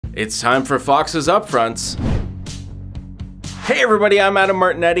It's time for Fox's Upfronts. Hey everybody, I'm Adam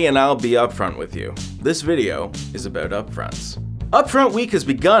Martinetti and I'll be upfront with you. This video is about upfronts. Upfront week has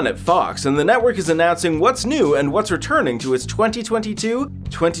begun at Fox, and the network is announcing what's new and what's returning to its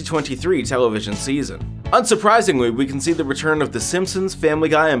 2022-2023 television season. Unsurprisingly, we can see the return of The Simpsons, Family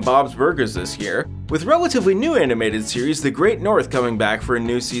Guy, and Bob's Burgers this year, with relatively new animated series The Great North coming back for a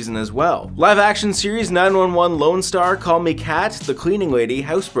new season as well. Live-action series 911 Lone Star, Call Me Kat, The Cleaning Lady,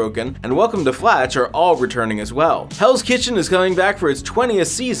 Housebroken, and Welcome to Flatch are all returning as well. Hell's Kitchen is coming back for its 20th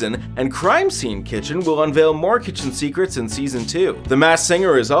season, and Crime Scene Kitchen will unveil more kitchen secrets in season 2. The Masked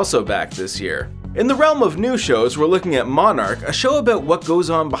Singer is also back this year. In the realm of new shows, we're looking at Monarch, a show about what goes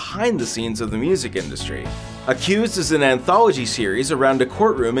on behind the scenes of the music industry. Accused is an anthology series around a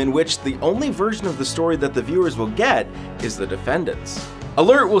courtroom in which the only version of the story that the viewers will get is the defendant's.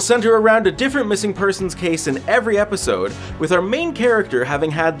 Alert will center around a different missing persons case in every episode, with our main character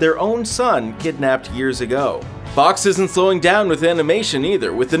having had their own son kidnapped years ago. Fox isn't slowing down with animation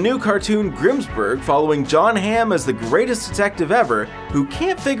either, with the new cartoon Grimsburg following John Hamm as the greatest detective ever who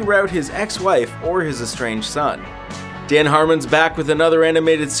can't figure out his ex-wife or his estranged son. Dan Harmon's back with another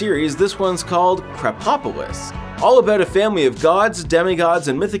animated series. This one's called Krapopolis, all about a family of gods, demigods,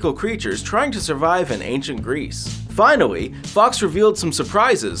 and mythical creatures trying to survive in ancient Greece. Finally, Fox revealed some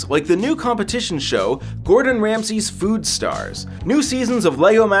surprises, like the new competition show, Gordon Ramsay's Food Stars. New seasons of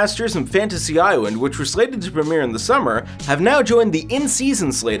LEGO Masters and Fantasy Island, which were slated to premiere in the summer, have now joined the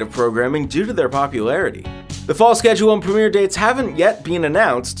in-season slate of programming due to their popularity. The fall schedule and premiere dates haven't yet been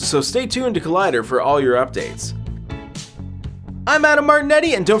announced, so stay tuned to Collider for all your updates. I'm Adam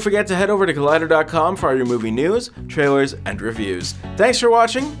Martinetti, and don't forget to head over to Collider.com for all your movie news, trailers, and reviews. Thanks for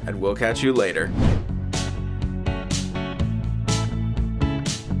watching, and we'll catch you later.